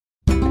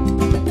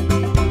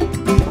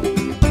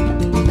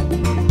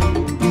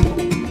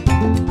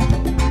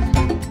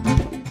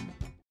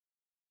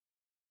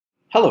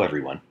Hello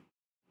everyone.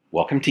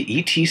 Welcome to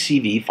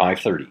ETCV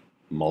 530,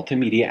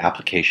 Multimedia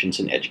Applications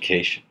in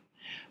Education.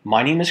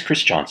 My name is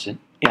Chris Johnson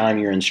and I'm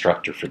your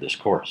instructor for this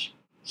course.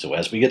 So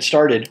as we get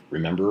started,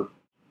 remember,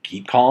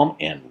 keep calm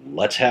and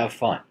let's have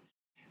fun.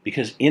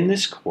 Because in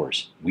this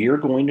course, we are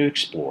going to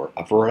explore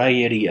a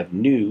variety of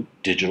new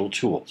digital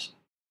tools.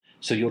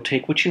 So you'll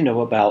take what you know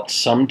about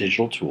some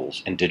digital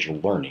tools and digital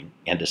learning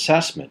and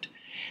assessment,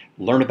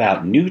 learn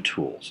about new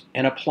tools,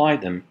 and apply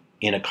them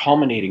in a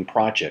culminating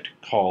project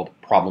called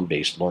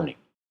problem-based learning.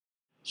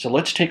 So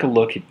let's take a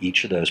look at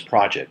each of those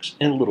projects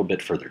in a little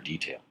bit further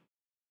detail.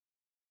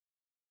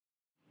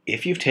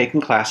 If you've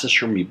taken classes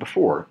from me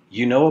before,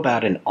 you know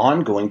about an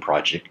ongoing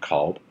project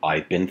called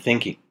I've Been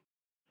Thinking.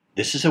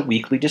 This is a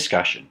weekly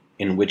discussion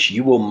in which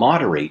you will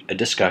moderate a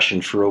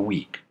discussion for a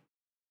week.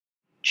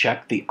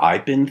 Check the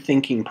I've Been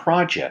Thinking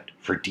project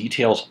for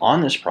details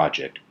on this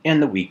project and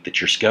the week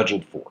that you're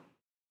scheduled for.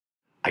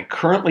 I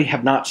currently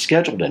have not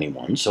scheduled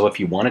anyone, so if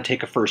you want to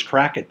take a first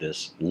crack at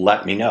this,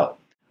 let me know.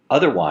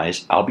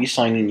 Otherwise, I'll be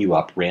signing you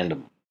up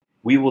randomly.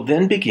 We will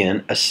then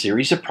begin a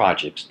series of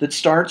projects that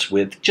starts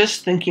with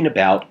just thinking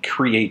about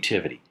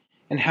creativity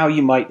and how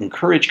you might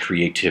encourage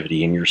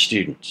creativity in your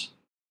students.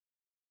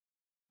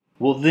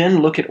 We'll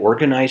then look at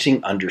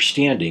organizing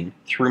understanding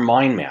through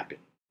mind mapping.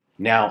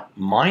 Now,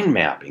 mind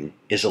mapping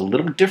is a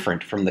little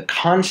different from the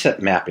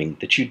concept mapping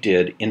that you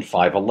did in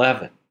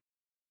 511.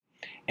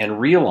 And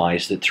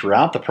realize that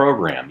throughout the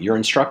program, your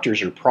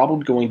instructors are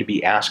probably going to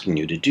be asking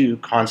you to do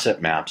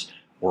concept maps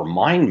or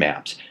mind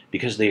maps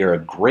because they are a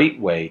great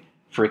way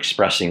for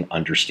expressing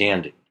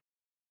understanding.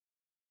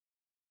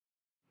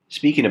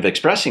 Speaking of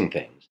expressing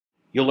things,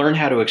 you'll learn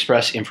how to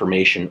express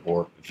information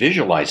or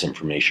visualize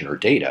information or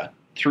data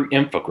through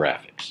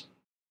infographics.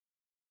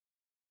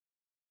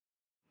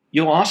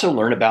 You'll also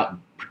learn about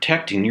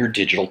protecting your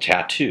digital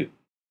tattoo.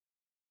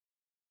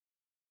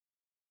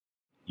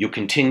 You'll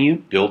continue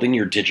building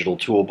your digital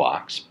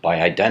toolbox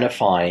by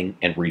identifying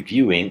and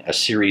reviewing a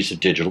series of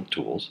digital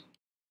tools.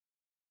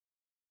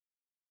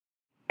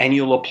 And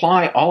you'll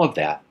apply all of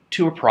that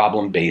to a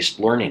problem-based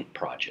learning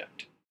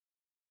project.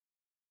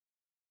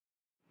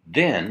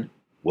 Then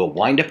we'll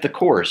wind up the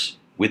course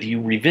with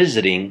you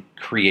revisiting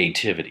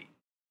creativity.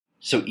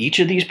 So each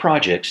of these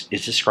projects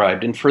is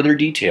described in further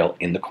detail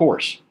in the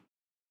course.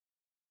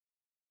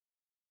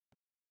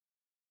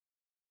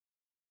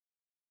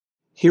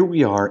 Here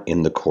we are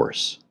in the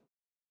course.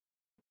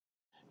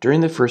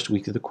 During the first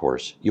week of the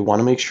course, you want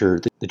to make sure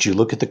that you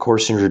look at the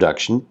course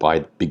introduction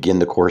by begin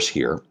the course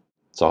here.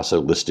 It's also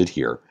listed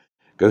here.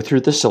 Go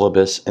through the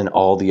syllabus and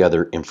all the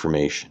other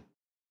information.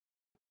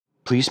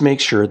 Please make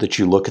sure that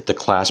you look at the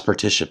class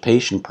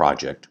participation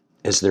project,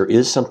 as there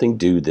is something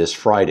due this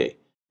Friday.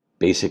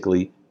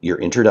 Basically, your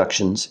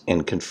introductions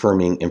and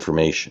confirming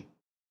information.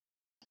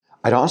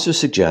 I'd also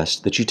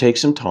suggest that you take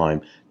some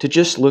time to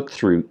just look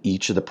through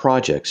each of the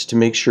projects to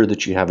make sure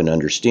that you have an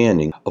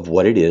understanding of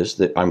what it is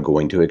that I'm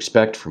going to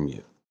expect from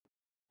you.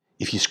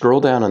 If you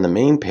scroll down on the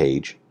main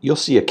page, you'll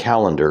see a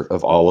calendar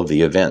of all of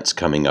the events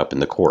coming up in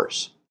the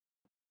course.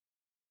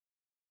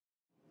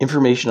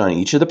 Information on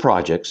each of the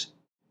projects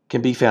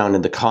can be found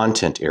in the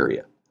content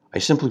area. I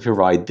simply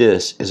provide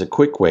this as a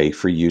quick way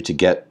for you to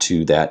get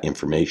to that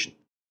information.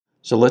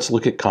 So let's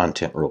look at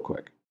content real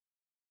quick.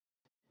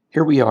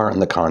 Here we are on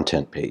the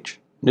content page,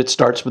 and it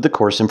starts with the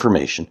course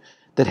information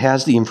that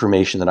has the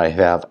information that I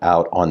have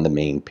out on the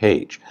main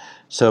page.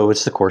 So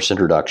it's the course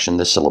introduction,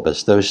 the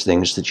syllabus, those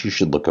things that you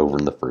should look over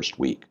in the first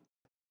week.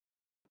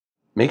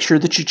 Make sure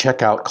that you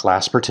check out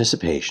class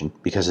participation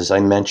because, as I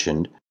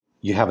mentioned,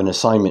 you have an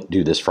assignment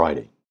due this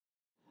Friday.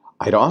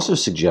 I'd also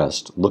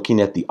suggest looking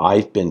at the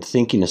I've Been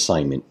Thinking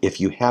assignment if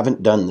you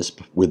haven't done this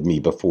with me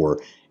before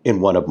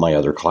in one of my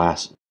other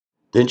classes.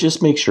 Then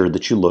just make sure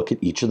that you look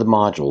at each of the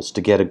modules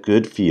to get a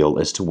good feel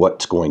as to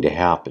what's going to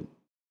happen.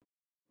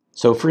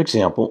 So for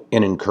example,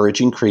 in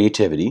encouraging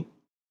creativity,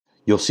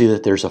 you'll see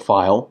that there's a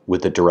file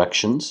with the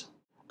directions,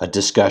 a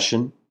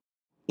discussion,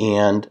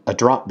 and a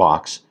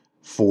Dropbox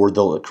for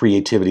the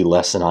creativity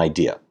lesson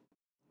idea.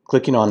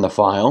 Clicking on the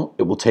file,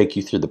 it will take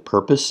you through the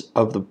purpose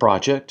of the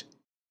project,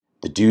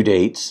 the due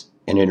dates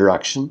and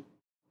introduction,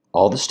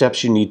 all the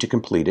steps you need to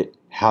complete it,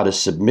 how to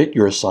submit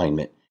your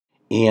assignment,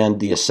 and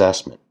the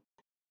assessment.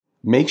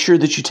 Make sure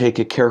that you take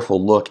a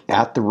careful look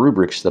at the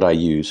rubrics that I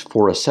use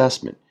for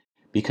assessment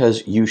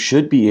because you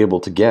should be able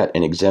to get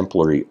an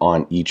exemplary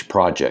on each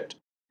project.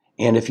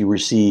 And if you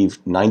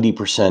receive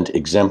 90%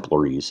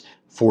 exemplaries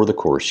for the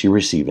course, you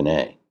receive an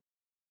A.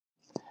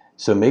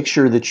 So make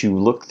sure that you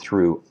look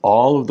through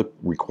all of the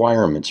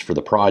requirements for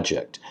the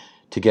project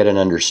to get an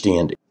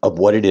understanding of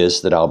what it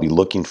is that I'll be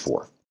looking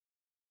for.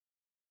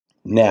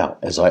 Now,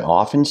 as I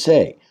often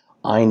say,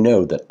 I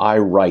know that I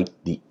write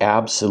the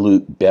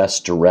absolute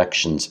best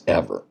directions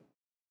ever.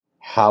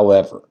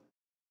 However,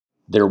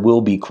 there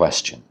will be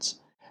questions.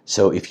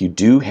 So if you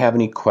do have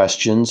any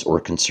questions or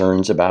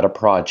concerns about a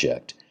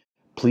project,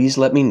 please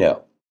let me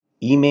know.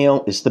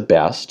 Email is the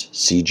best,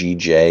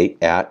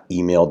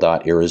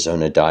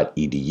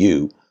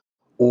 cgj@email.arizona.edu,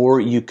 or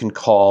you can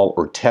call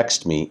or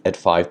text me at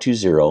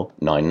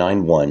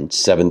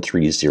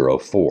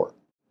 520-991-7304.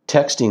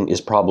 Texting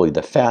is probably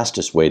the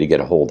fastest way to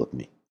get a hold of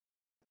me.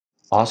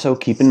 Also,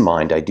 keep in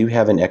mind I do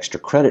have an extra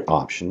credit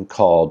option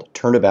called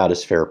Turnabout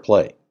is Fair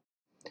Play.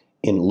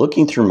 In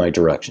looking through my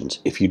directions,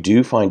 if you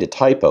do find a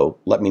typo,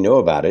 let me know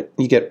about it.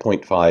 You get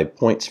 0.5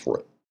 points for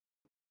it.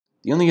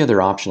 The only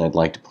other option I'd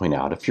like to point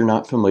out, if you're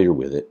not familiar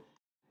with it,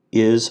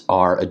 is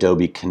our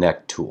Adobe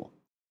Connect tool.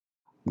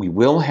 We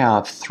will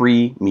have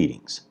 3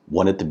 meetings,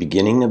 one at the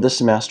beginning of the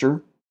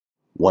semester,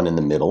 one in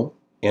the middle,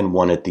 and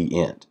one at the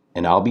end.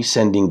 And I'll be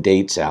sending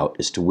dates out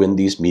as to when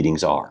these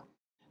meetings are.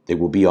 They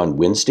will be on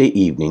Wednesday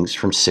evenings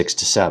from 6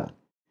 to 7.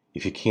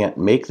 If you can't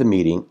make the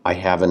meeting, I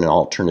have an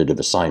alternative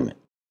assignment.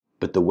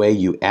 But the way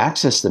you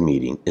access the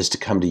meeting is to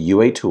come to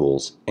UA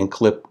Tools and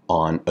click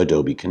on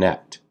Adobe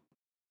Connect.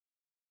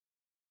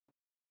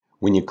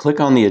 When you click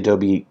on the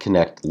Adobe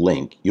Connect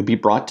link, you'll be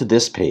brought to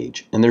this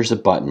page, and there's a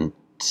button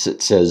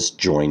that says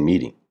Join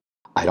Meeting.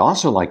 I'd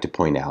also like to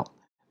point out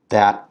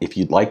that if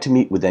you'd like to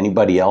meet with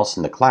anybody else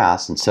in the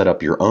class and set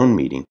up your own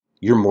meeting,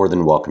 you're more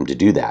than welcome to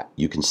do that.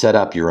 You can set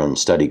up your own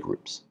study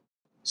groups.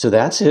 So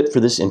that's it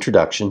for this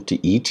introduction to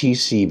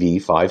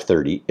ETCV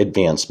 530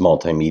 Advanced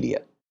Multimedia.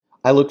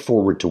 I look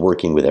forward to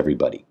working with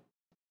everybody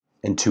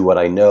and to what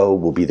I know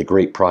will be the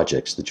great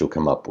projects that you'll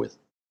come up with.